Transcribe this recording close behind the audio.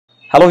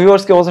Hello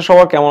viewers, কি অবস্থা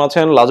সবার? কেমন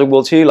আছেন? লাজুক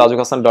বলছি,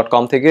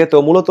 lazukhasan.com থেকে। তো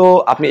মূলত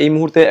আপনি এই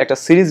মুহূর্তে একটা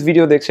সিরিজ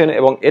ভিডিও দেখছেন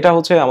এবং এটা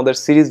হচ্ছে আমাদের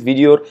সিরিজ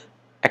ভিডিওর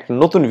একটা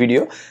নতুন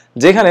ভিডিও,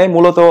 যেখানে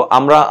মূলত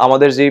আমরা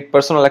আমাদের যে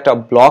পার্সোনাল একটা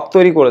ব্লগ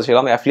তৈরি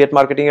করেছিলাম অ্যাফিলিয়েট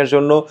মার্কেটিং এর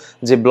জন্য,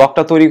 যে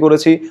ব্লগটা তৈরি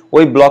করেছি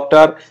ওই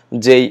ব্লগটার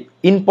যেই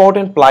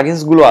ইম্পর্টেন্ট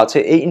প্লাগইনসগুলো আছে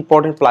এই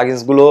ইম্পর্টেন্ট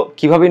প্লাগইনসগুলো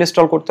কিভাবে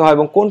ইনস্টল করতে হয়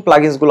এবং কোন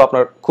প্লাগইনসগুলো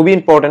আপনার খুবই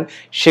ইম্পর্টেন্ট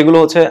সেগুলো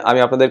হচ্ছে আমি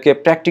আপনাদেরকে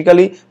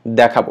প্র্যাকটিক্যালি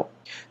দেখাবো।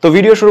 তো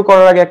ভিডিও শুরু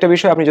করার আগে একটা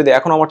বিষয়, আপনি যদি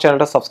এখন আমার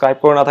চ্যানেলটা সাবস্ক্রাইব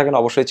করে না থাকেন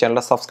অবশ্যই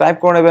চ্যানেলটা সাবস্ক্রাইব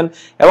করে নেবেন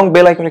এবং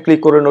বেল আইকনে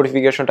ক্লিক করে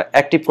নোটিফিকেশনটা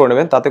অ্যাক্টিভ করে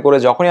নেবেন। তাতে করে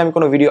যখনই আমি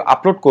কোনো ভিডিও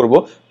আপলোড করব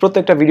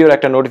প্রত্যেকটা ভিডিওর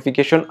একটা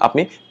নোটিফিকেশন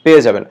আপনি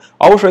পেয়ে যাবেন।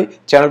 অবশ্যই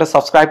চ্যানেলটা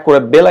সাবস্ক্রাইব করে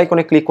বেল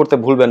আইকনে ক্লিক করতে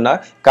ভুলবেন না,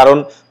 কারণ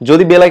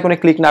যদি বেল আইকনে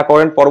ক্লিক না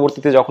করেন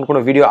পরবর্তীতে যখন কোনো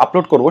ভিডিও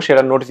আপলোড করব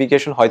সেটার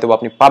নোটিফিকেশন হয়তো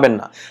আপনি পাবেন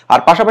না। আর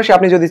পাশাপাশি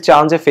আপনি যদি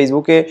চান যে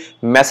ফেসবুকে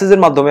মেসেজের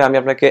মাধ্যমে আমি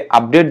আপনাকে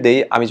আপডেট দেই,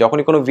 আমি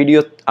যখনই কোনো ভিডিও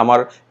আমার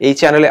এই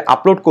চ্যানেলে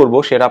আপলোড করব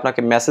সেটা আপনাকে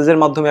মেসেজের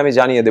মাধ্যমে আমি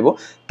জানিয়ে দেব,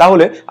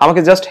 তাহলে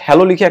আমাকে জাস্ট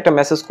হ্যালো লিখে একটা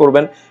মেসেজ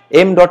করবেন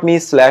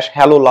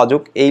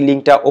m.me/hellolazuk, এই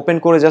লিঙ্কটা ওপেন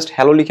করে জাস্ট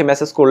হ্যালো লিখে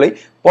মেসেজ করলেই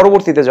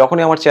পরবর্তীতে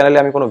যখনই আমার চ্যানেলে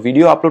আমি কোনো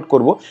ভিডিও আপলোড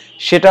করব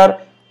সেটার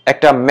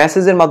একটা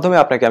মেসেজের মাধ্যমে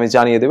আপনাকে আমি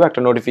জানিয়ে দেবো,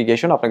 একটা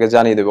নোটিফিকেশন আপনাকে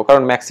জানিয়ে দেবো,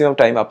 কারণ ম্যাক্সিমাম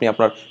টাইম আপনি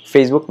আপনার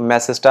ফেসবুক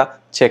মেসেজটা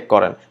চেক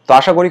করেন। তো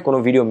আশা করি কোনো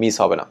ভিডিও মিস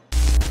হবে না।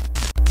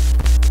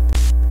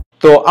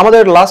 তো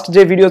আমাদের লাস্ট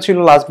যে ভিডিও ছিল,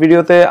 লাস্ট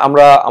ভিডিওতে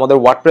আমরা আমাদের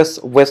ওয়ার্ডপ্রেস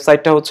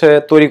ওয়েবসাইটটা হচ্ছে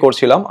তৈরি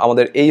করছিলাম।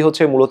 আমাদের এই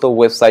হচ্ছে মূলত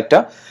ওয়েবসাইটটা,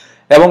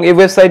 এবং এই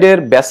ওয়েবসাইটের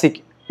বেসিক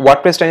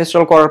ওয়ার্ডপ্রেসটা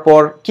ইনস্টল করার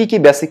পর কি কি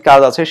বেসিক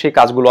কাজ আছে সেই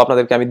কাজগুলো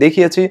আপনাদেরকে আমি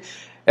দেখিয়েছি,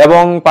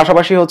 এবং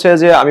পাশাপাশি হচ্ছে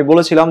যে আমি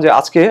বলেছিলাম যে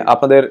আজকে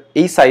আপনাদের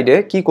এই সাইডে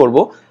কি করব।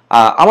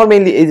 আমার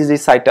মেইনলি এই যে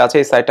সাইটটা আছে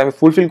এই সাইটটা আমি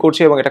ফুলফিল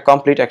করছি এবং এটা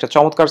কমপ্লিট একটা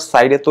চমৎকার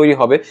সাইডে তৈরি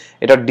হবে।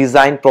 এটা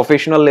ডিজাইন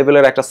প্রফেশনাল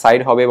লেভেলের একটা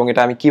সাইট হবে, এবং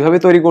এটা আমি কিভাবে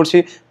তৈরি করছি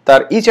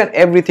তার ইচ অ্যান্ড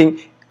এভরিথিং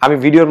আমি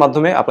ভিডিওর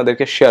মাধ্যমে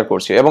আপনাদেরকে শেয়ার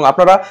করছি, এবং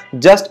আপনারা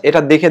জাস্ট এটা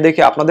দেখে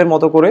দেখে আপনাদের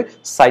মতো করে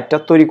সাইটটা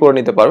তৈরি করে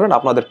নিতে পারবেন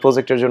আপনাদের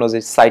প্রজেক্টের জন্য যে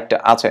সাইটটা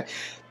আছে।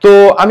 তো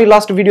আমি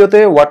লাস্ট ভিডিওতে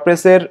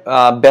ওয়ার্ডপ্রেসের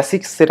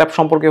বেসিক সেটআপ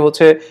সম্পর্কে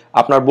হচ্ছে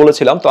আপনার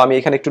বলেছিলাম, তো আমি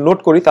এখানে একটু নোট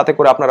করি, তাতে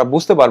করে আপনারা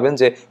বুঝতে পারবেন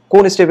যে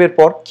কোন স্টেপের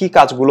পর কি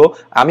কাজগুলো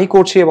আমি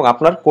করছি এবং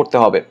আপনার করতে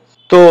হবে।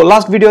 তো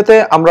লাস্ট ভিডিওতে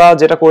আমরা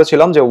যেটা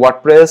করেছিলাম যে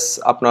ওয়ার্ডপ্রেস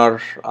আপনার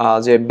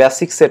যে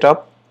বেসিক সেটআপ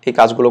এই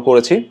কাজগুলো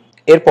করেছি।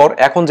 এরপর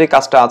এখন যে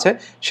কাজটা আছে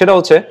সেটা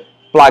হচ্ছে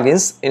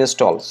plugins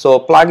install. So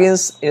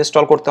plugins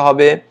install করতে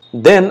হবে,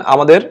 দেন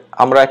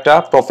আমরা একটা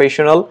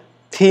প্রফেশনাল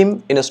থিম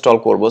ইনস্টল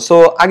করব। সো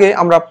আগে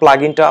আমরা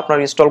প্লাগইনটা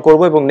আপনার ইনস্টল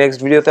করব, এবং নেক্সট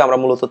ভিডিওতে আমরা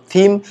মূলত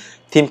থিম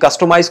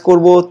কাস্টমাইজ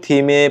করব,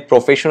 থিমে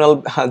প্রফেশনাল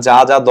যা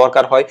যা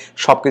দরকার হয়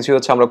সবকিছু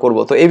হচ্ছে আমরা করব।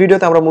 তো এই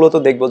ভিডিওতে আমরা মূলত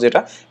দেখব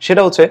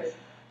সেটা হচ্ছে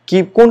কি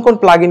কোন কোন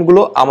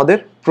প্লাগইনগুলো আমাদের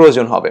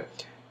প্রয়োজন হবে।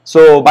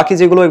 সো বাকি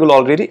যেগুলো এগুলো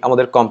অলরেডি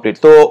আমাদের কমপ্লিট।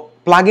 তো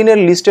প্লাগইনের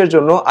লিস্টের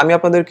জন্য আমি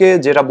আপনাদেরকে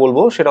যেটা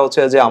বলবো সেটা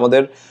হচ্ছে যে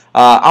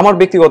আমার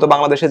ব্যক্তিগত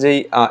বাংলাদেশে যেই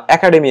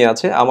একাডেমি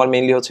আছে, আমার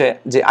মেইনলি হচ্ছে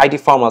যে আইটি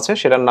ফার্ম আছে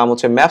সেটার নাম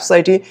হচ্ছে ম্যাপস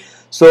আইটি।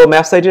 সো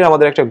ম্যাপস আইটির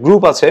আমাদের একটা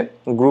গ্রুপ আছে,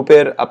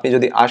 গ্রুপের আপনি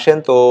যদি আসেন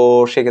তো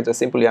সেক্ষেত্রে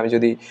সিম্পলি আমি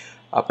যদি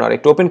আপনার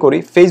একটু ওপেন করি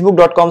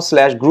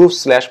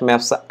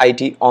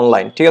facebook.com/group/mapsit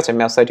online, ঠিক আছে,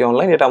 ম্যাপস আইটি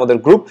অনলাইন এটা আমাদের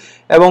গ্রুপ,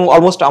 এবং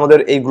অলমোস্ট আমাদের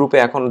এই গ্রুপে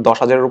এখন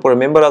 10,000-এর উপরে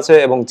মেম্বার আছে,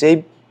 এবং যেই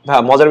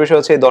মজার বিষয়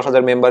হচ্ছে এই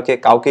 10,000 মেম্বারকে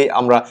কাউকেই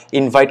আমরা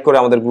ইনভাইট করে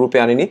আমাদের গ্রুপে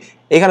আনিনি।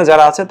 এখানে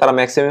যারা আছে তারা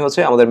ম্যাক্সিমাম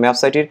হচ্ছে আমাদের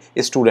maps আইটির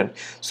student.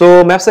 So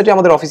maps IT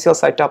আমাদের অফিসিয়াল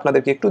সাইটটা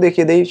আপনাদেরকে একটু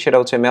দেখিয়ে দেই, সেটা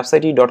হচ্ছে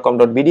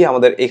mapsiti.com.bd।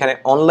 আমাদের এখানে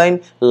অনলাইন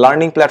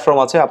লার্নিং প্ল্যাটফর্ম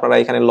আছে, আপনারা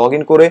এখানে লগ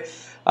ইন করে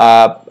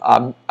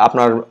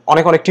আপনার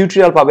অনেক অনেক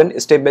টিউটোরিয়াল পাবেন,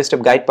 স্টেপ বাই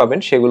স্টেপ গাইড পাবেন,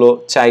 সেগুলো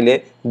চাইলে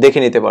দেখে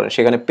নিতে পারেন।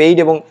 সেখানে পেইড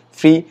এবং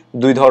ফ্রি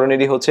দুই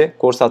ধরনেরই হচ্ছে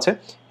কোর্স আছে,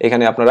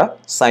 এখানে আপনারা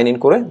সাইন ইন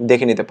করে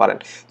দেখে নিতে পারেন।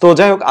 তো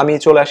যাই হোক, আমি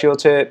চলে আসি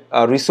হচ্ছে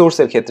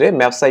রিসোর্সের ক্ষেত্রে।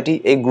 ম্যাপস আইটি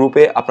এই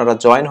গ্রুপে আপনারা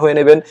জয়েন হয়ে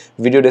নেবেন,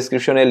 ভিডিও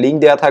ডেসক্রিপশনে লিঙ্ক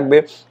দেওয়া থাকবে,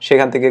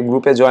 সেখান থেকে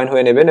গ্রুপে জয়েন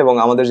হয়ে নেবেন, এবং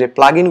আমাদের যে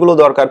প্লাগইনগুলো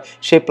দরকার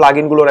সেই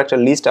প্লাগইনগুলোর একটা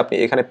লিস্ট আপনি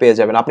এখানে পেয়ে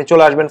যাবেন। আপনি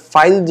চলে আসবেন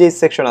ফাইল যে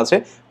সেকশন আছে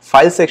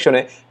ফাইল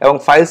সেকশনে, এবং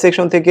ফাইল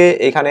সেকশন থেকে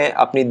এখানে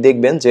আপনি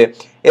দেখবেন যে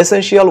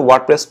এসেনশিয়াল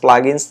ওয়ার্ডপ্রেস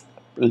প্লাগইনস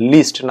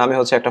লিস্ট নামে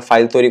হচ্ছে একটা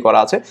ফাইল তৈরি করা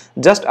আছে।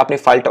 জাস্ট আপনি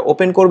ফাইলটা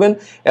ওপেন করবেন,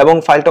 এবং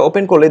ফাইলটা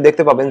ওপেন করলে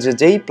দেখতে পাবেন যে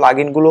যেই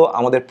প্লাগইনগুলো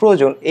আমাদের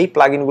প্রয়োজন এই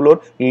প্লাগইনগুলোর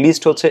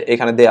লিস্ট হচ্ছে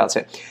এখানে দেওয়া আছে।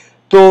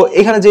 তো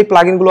এখানে যেই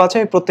প্লাগইনগুলো আছে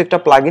প্রত্যেকটা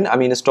প্লাগইন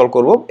আমি ইনস্টল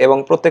করব, এবং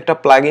প্রত্যেকটা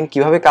প্লাগইন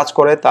কিভাবে কাজ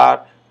করে তার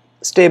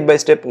স্টেপ বাই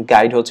স্টেপ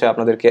গাইড হচ্ছে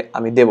আপনাদেরকে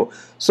আমি দেব।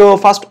 So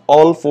first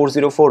all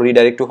 404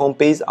 redirect to home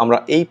page, আমরা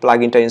এই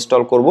প্লাগইনটা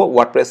ইনস্টল করব।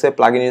 ওয়ার্ডপ্রেসে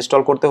প্লাগইন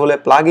ইনস্টল করতে হলে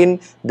প্লাগইন,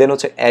 দেন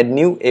হচ্ছে অ্যাড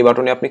নিউ, এই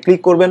বাটনে আপনি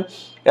ক্লিক করবেন,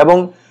 এবং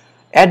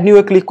অ্যাড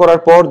নিউয়ে ক্লিক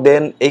করার পর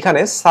দেন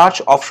এখানে সার্চ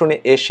অপশনে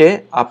এসে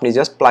আপনি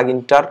জাস্ট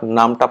প্লাগইনটার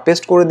নামটা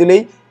পেস্ট করে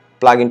দিলেই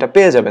প্লাগইনটা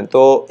পেয়ে যাবেন।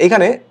 তো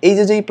এখানে এই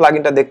যেই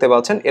প্লাগইনটা দেখতে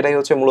পাচ্ছেন এটাই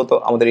হচ্ছে মূলত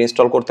আমাদের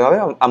ইনস্টল করতে হবে।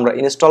 আমরা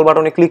ইনস্টল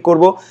বাটনে ক্লিক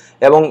করব,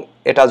 এবং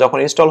এটা যখন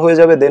ইনস্টল হয়ে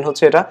যাবে দেন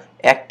হচ্ছে এটা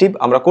অ্যাক্টিভ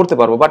আমরা করতে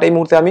পারবো। বাট এই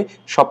মুহূর্তে আমি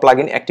সব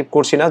প্লাগইন অ্যাক্টিভ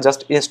করছি না,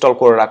 জাস্ট ইনস্টল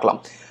করে রাখলাম।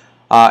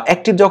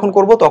 অ্যাক্টিভ যখন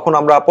করব তখন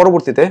আমরা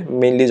পরবর্তীতে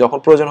মেইনলি যখন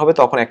প্রয়োজন হবে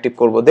তখন অ্যাক্টিভ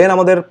করব। দেন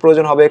আমাদের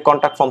প্রয়োজন হবে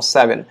কন্ট্যাক্ট ফর্ম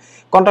 7।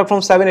 কন্ট্যাক্ট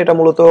ফর্ম 7 এটা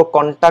মূলত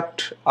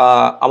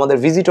আমাদের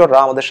ভিজিটররা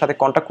আমাদের সাথে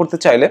কন্ট্যাক্ট করতে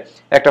চাইলে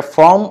একটা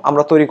ফর্ম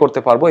আমরা তৈরি করতে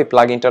পারবো এই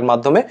প্লাগইনটার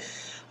মাধ্যমে।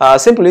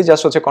 সিম্পলি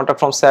জাস্ট হচ্ছে কন্ট্যাক্ট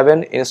ফ্রম 7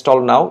 ইনস্টল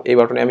নাও এই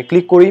বাটনে আমি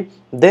ক্লিক করি,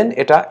 দেন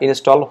এটা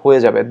ইনস্টল হয়ে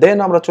যাবে। দেন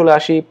আমরা চলে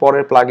আসি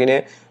পরের প্লাগইনে,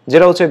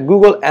 যেটা হচ্ছে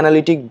Google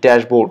analytic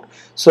dashboard.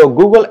 So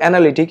Google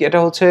analytic এটা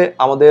হচ্ছে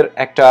আমাদের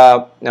একটা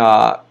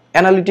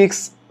অ্যানালিটিক্স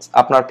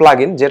আপনার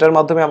প্লাগইন, যেটার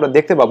মাধ্যমে আমরা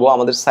দেখতে পাবো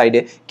আমাদের সাইডে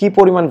কি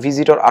পরিমাণ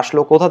ভিজিটর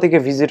আসলো, কোথা থেকে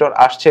ভিজিটর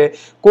আসছে,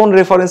 কোন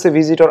রেফারেন্সে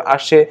ভিজিটর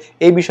আসছে,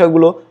 এই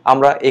বিষয়গুলো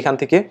আমরা এখান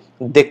থেকে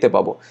দেখতে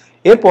পাবো।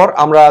 এরপর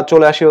আমরা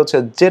চলে আসি হচ্ছে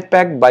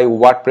জেটপ্যাক বাই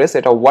ওয়ার্ডপ্রেস।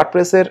 এটা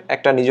ওয়ার্ডপ্রেসের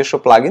একটা নিজস্ব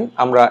প্লাগইন,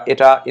 আমরা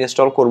এটা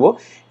ইনস্টল করব।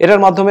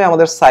 এটার মাধ্যমে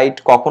আমাদের সাইট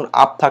কখন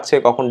আপ থাকছে,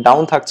 কখন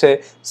ডাউন থাকছে,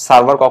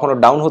 সার্ভার কখনো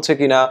ডাউন হচ্ছে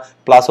কিনা,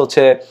 প্লাস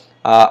হচ্ছে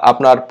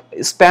আপনার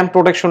স্প্যাম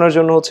প্রোটেকশনের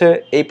জন্য হচ্ছে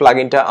এই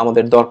প্লাগইনটা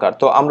আমাদের দরকার।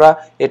 তো আমরা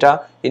এটা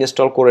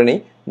ইনস্টল করে নিই।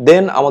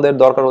 দেন আমাদের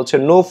দরকার হচ্ছে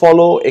no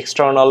follow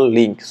external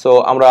link. So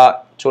আমরা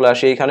চলে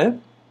আসি এখানে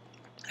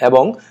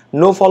এবং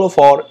no follow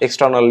for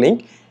external link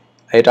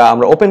এটা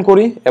আমরা ওপেন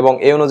করি এবং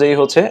এই অনুযায়ী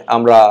হচ্ছে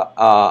আমরা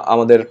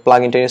আমাদের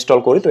প্লাগইনটা ইনস্টল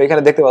করি। তো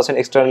এখানে দেখতে পাচ্ছেন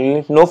external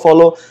link no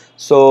follow.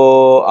 So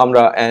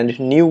আমরা অ্যান্ড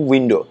নিউ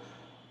উইন্ডো,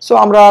 সো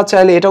আমরা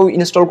চাইলে এটাও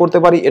ইনস্টল করতে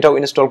পারি, এটাও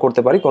ইনস্টল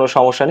করতে পারি, কোনো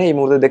সমস্যা নেই। এই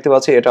মুহূর্তে দেখতে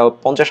পাচ্ছি এটা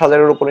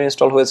 50,000-এর উপরে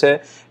ইনস্টল হয়েছে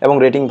এবং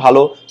রেটিং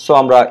ভালো। সো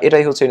আমরা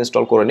এটাই হচ্ছে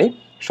ইনস্টল করে নিই,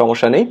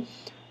 সমস্যা নেই।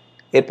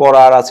 এরপর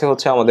আর আছে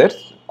হচ্ছে আমাদের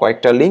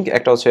কয়েকটা লিঙ্ক,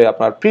 একটা হচ্ছে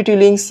আপনার pretty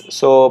links.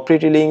 So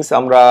pretty links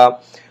আমরা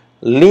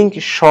লিঙ্ক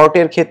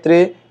শর্টের ক্ষেত্রে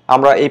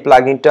আমরা এই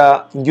প্লাগইনটা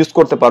ইউজ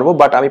করতে পারবো,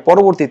 বাট আমি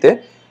পরবর্তীতে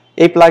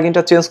এই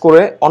প্লাগইনটা চেঞ্জ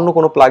করে অন্য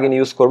কোনো প্লাগইন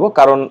ইউজ করব,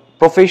 কারণ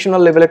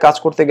প্রফেশনাল লেভেলে কাজ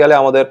করতে গেলে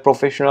আমাদের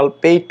প্রফেশনাল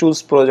পেইড টুলস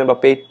প্রয়োজন বা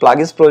পেইড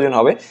প্লাগইনস প্রয়োজন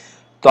হবে।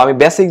 তো আমি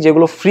বেসিক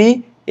যেগুলো ফ্রি,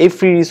 এই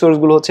ফ্রি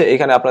রিসোর্সগুলো হচ্ছে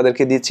এখানে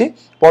আপনাদেরকে দিচ্ছি।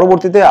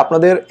 পরবর্তীতে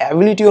আপনাদের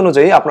অ্যাবিলিটি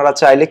অনুযায়ী আপনারা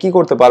চাইলে কি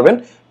করতে পারবেন,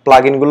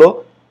 প্লাগইনগুলো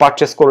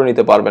পারচেস করে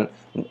নিতে পারবেন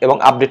এবং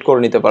আপডেট করে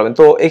নিতে পারবেন।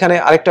 তো এখানে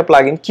আরেকটা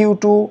প্লাগইন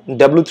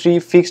Q2W3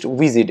 ফিক্সড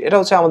উইজিট, এটা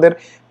হচ্ছে আমাদের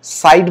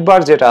সাইড বার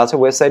যেটা আছে,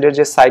 ওয়েবসাইটের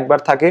যে সাইড বার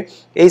থাকে,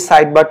 এই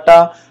সাইড বারটা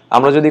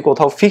আমরা যদি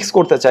কোথাও ফিক্স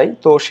করতে চাই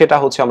তো সেটা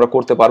হচ্ছে আমরা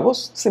করতে পারবো।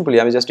 সিম্পলি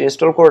আমি জাস্ট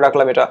ইনস্টল করে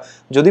রাখলাম, এটা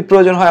যদি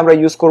প্রয়োজন হয় আমরা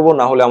ইউজ করব,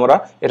 না হলে আমরা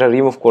এটা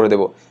রিমুভ করে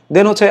দেব।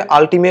 দেন হচ্ছে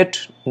ultimate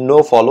no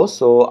follow.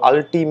 So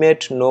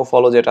ultimate no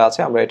follow যেটা আছে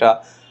আমরা এটা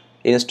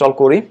ইনস্টল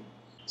করি।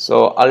 সো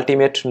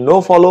আলটিমেট নো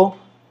ফলো,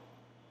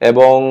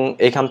 এবং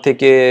এখান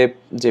থেকে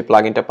যে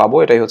প্লাগইনটা পাবো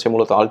এটাই হচ্ছে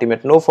মূলত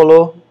ultimate no follow.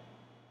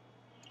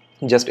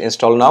 Just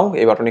install নাও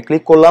এই বাটনে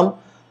ক্লিক করলাম।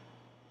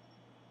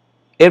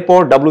 এরপর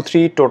W3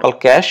 টোটাল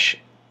ক্যাশ,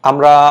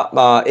 আমরা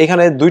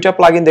এখানে দুইটা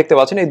প্লাগইন দেখতে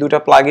পাচ্ছেন, এই দুইটা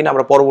প্লাগইন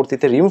আমরা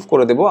পরবর্তীতে রিমুভ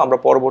করে দেব। আমরা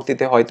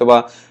পরবর্তীতে হয়তোবা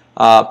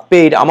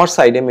পেইড, আমার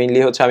সাইডে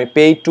মেইনলি হচ্ছে আমি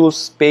paid tools,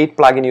 paid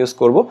plugin use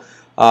করব,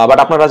 বাট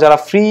আপনারা যারা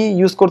ফ্রি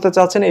ইউজ করতে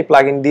চাচ্ছেন এই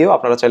প্লাগইন দিয়েও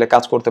আপনারা চাইলে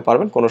কাজ করতে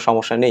পারবেন, কোনো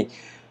সমস্যা নেই।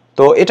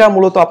 তো এটা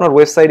মূলত আপনার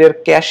ওয়েবসাইটের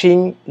ক্যাশিং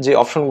যে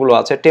অপশনগুলো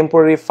আছে,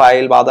 টেম্পোরারি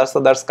ফাইল বা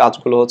আদার্স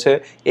কাজগুলো হচ্ছে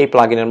এই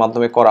প্লাগইনের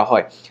মাধ্যমে করা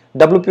হয়।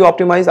 WP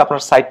অপটিমাইজ,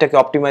 আপনার সাইটটাকে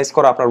অপটিমাইজ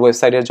করা, আপনার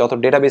ওয়েবসাইটের যত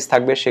ডেটাবেস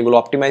থাকবে সেগুলো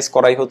অপটিমাইজ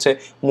করাই হচ্ছে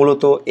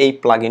মূলত এই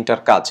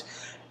প্লাগইনটার কাজ।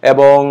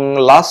 এবং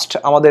লাস্ট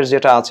আমাদের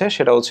যেটা আছে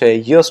সেটা হচ্ছে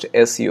ইয়োস্ট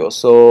এসইও।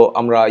 সো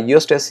আমরা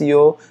ইয়োস্ট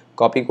এসইও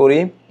কপি করি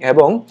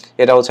এবং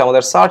এটা হচ্ছে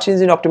আমাদের সার্চ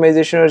ইঞ্জিন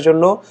অপটিমাইজেশনের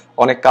জন্য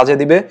অনেক কাজে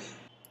দিবে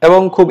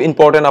এবং খুব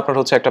ইম্পর্টেন্ট আপনার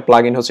হচ্ছে একটা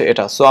প্লাগইন হচ্ছে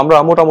এটা। সো আমরা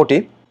মোটামুটি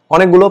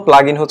অনেকগুলো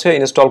প্লাগইন হচ্ছে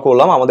ইনস্টল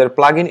করলাম। আমাদের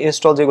প্লাগইন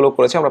ইনস্টল যেগুলো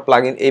করেছি, আমরা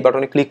প্লাগইন এই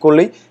বাটনে ক্লিক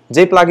করলেই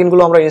যে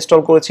প্লাগইনগুলো আমরা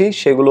ইনস্টল করেছি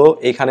সেগুলো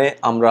এখানে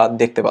আমরা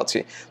দেখতে পাচ্ছি।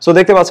 সো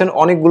দেখতে পাচ্ছেন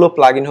অনেকগুলো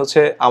প্লাগইন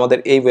হচ্ছে আমাদের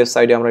এই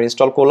ওয়েবসাইটে আমরা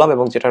ইনস্টল করলাম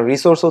এবং যেটা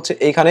রিসোর্স হচ্ছে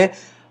এইখানে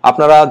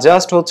আপনারা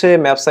জাস্ট হচ্ছে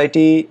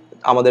ম্যাপসাইটই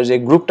আমাদের যে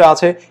গ্রুপটা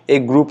আছে এই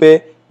গ্রুপে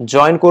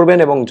জয়েন করবেন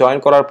এবং জয়েন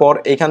করার পর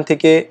এখান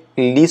থেকে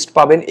লিস্ট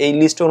পাবেন। এই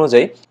লিস্ট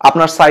অনুযায়ী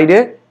আপনার সাইডে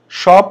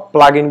সব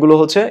প্লাগইনগুলো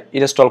হচ্ছে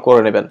ইনস্টল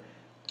করে নেবেন।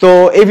 তো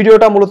এই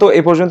ভিডিওটা মূলত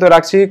এই পর্যন্ত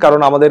রাখছি, কারণ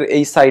আমাদের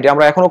এই সাইটে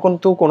আমরা এখনো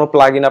কিন্তু কোনো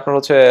প্লাগইন আপনার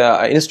হচ্ছে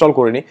ইনস্টল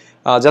করিনি,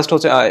 জাস্ট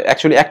হচ্ছে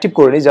অ্যাকচুয়ালি অ্যাক্টিভ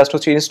করিনি, জাস্ট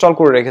হচ্ছে ইনস্টল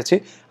করে রেখেছি।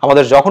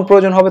 আমাদের যখন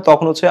প্রয়োজন হবে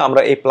তখন হচ্ছে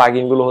আমরা এই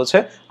প্লাগইনগুলো হচ্ছে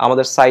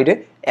আমাদের সাইটে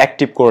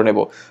অ্যাক্টিভ করে নেব।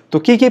 তো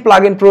কি কি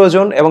প্লাগইন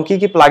প্রয়োজন এবং কি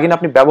কি প্লাগইন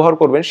আপনি ব্যবহার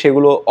করবেন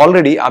সেগুলো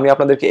অলরেডি আমি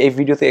আপনাদেরকে এই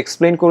ভিডিওতে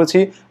এক্সপ্লেইন করেছি।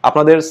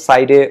 আপনাদের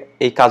সাইটে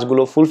এই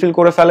কাজগুলো ফুলফিল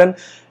করে ফেলেন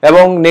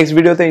এবং নেক্সট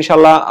ভিডিওতে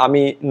ইনশাল্লাহ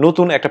আমি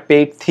নতুন একটা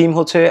পেইড থিম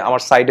হচ্ছে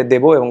আমার সাইটে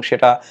দেব এবং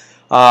সেটা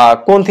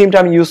কোন থিমটা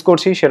আমি ইউজ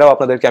করছি সেটাও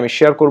আপনাদেরকে আমি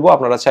শেয়ার করব।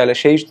 আপনারা চাইলে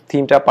সেই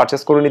থিমটা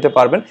পারচেস করে নিতে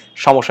পারবেন,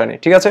 সমস্যা নেই,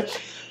 ঠিক আছে।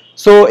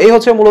 সো এই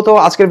হচ্ছে মূলত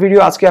আজকের ভিডিও,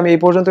 আজকে আমি এই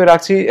পর্যন্তই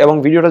রাখছি এবং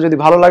ভিডিওটা যদি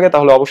ভালো লাগে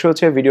তাহলে অবশ্যই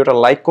হচ্ছে ভিডিওটা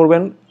লাইক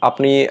করবেন।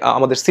 আপনি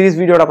আমাদের সিরিজ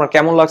ভিডিওটা আপনার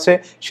কেমন লাগছে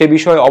সেই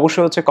বিষয়ে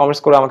অবশ্যই হচ্ছে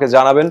কমেন্টস করে আমাকে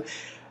জানাবেন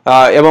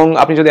এবং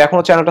আপনি যদি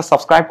এখনো চ্যানেলটা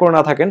সাবস্ক্রাইব করে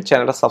না থাকেন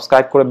চ্যানেলটা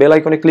সাবস্ক্রাইব করে বেল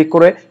আইকনে ক্লিক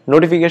করে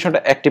নোটিফিকেশনটা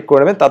অ্যাক্টিভ করে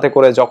নেবেন, তাতে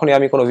করে যখনই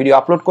আমি কোনো ভিডিও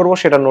আপলোড করব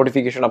সেটার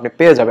নোটিফিকেশন আপনি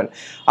পেয়ে যাবেন।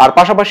 আর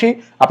পাশাপাশি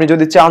আপনি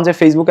যদি চান যে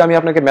ফেসবুকে আমি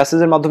আপনাকে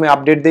মেসেজের মাধ্যমে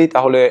আপডেট দিই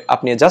তাহলে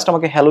আপনি জাস্ট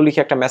আমাকে হ্যালো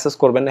লিখে একটা মেসেজ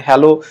করবেন,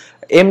 hello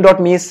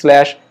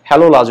m.me/hello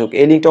হ্যালো লাজুক,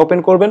 এই লিঙ্কটা ওপেন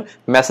করবেন,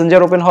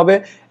 মেসেঞ্জার ওপেন হবে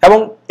এবং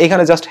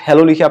এখানে জাস্ট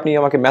হ্যালো লিখে আপনি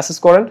আমাকে মেসেজ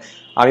করেন।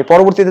 আমি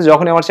পরবর্তীতে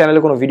যখনই আমার চ্যানেলে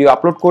কোনো ভিডিও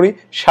আপলোড করি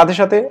সাথে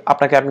সাথে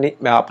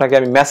আপনাকে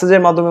আমি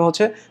মেসেজের মাধ্যমে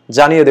হচ্ছে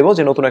জানিয়ে দেবো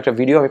যে নতুন একটা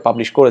ভিডিও আমি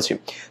পাবলিশ করেছি।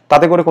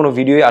 তাতে করে কোনো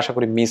ভিডিওই আশা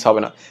করি মিস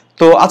হবে না।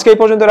 তো আজকে এই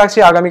পর্যন্ত রাখছি,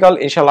 আগামীকাল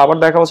ইনশাআল্লাহ আবার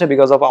দেখা হচ্ছে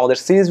বিকজ অফ আমাদের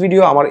সিরিজ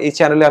ভিডিও। আমার এই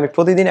চ্যানেলে আমি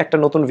প্রতিদিন একটা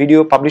নতুন ভিডিও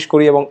পাবলিশ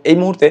করি এবং এই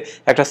মুহূর্তে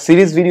একটা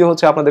সিরিজ ভিডিও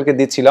হচ্ছে আপনাদেরকে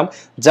দিচ্ছিলাম।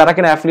 যারা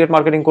কিনা অ্যাফিলিয়েট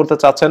মার্কেটিং করতে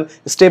চাচ্ছেন,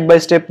 স্টেপ বাই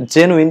স্টেপ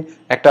জেনুইন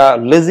একটা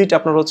লেজিট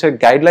আপনার হচ্ছে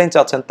গাইডলাইন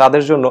চাচ্ছেন,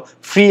 তাদের জন্য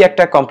ফ্রি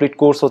একটা কমপ্লিট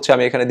কোর্স হচ্ছে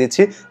আমি এখানে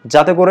দিচ্ছি,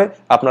 যাতে করে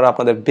আপনারা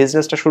আপনাদের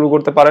বিজনেসটা শুরু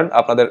করতে পারেন,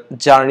 আপনাদের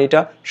জার্নিটা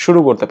শুরু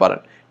করতে পারেন।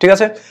 ঠিক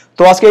আছে,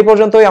 তো আজকে এই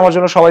পর্যন্তই। আমার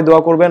জন্য সবাই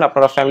দোয়া করবেন,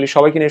 আপনারা ফ্যামিলি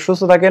সবাইকে নিয়ে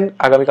সুস্থ থাকেন।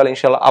 আগামীকাল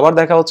ইনশাআল্লাহ আবার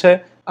দেখা হচ্ছে।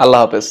 আল্লাহ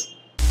হাফেজ।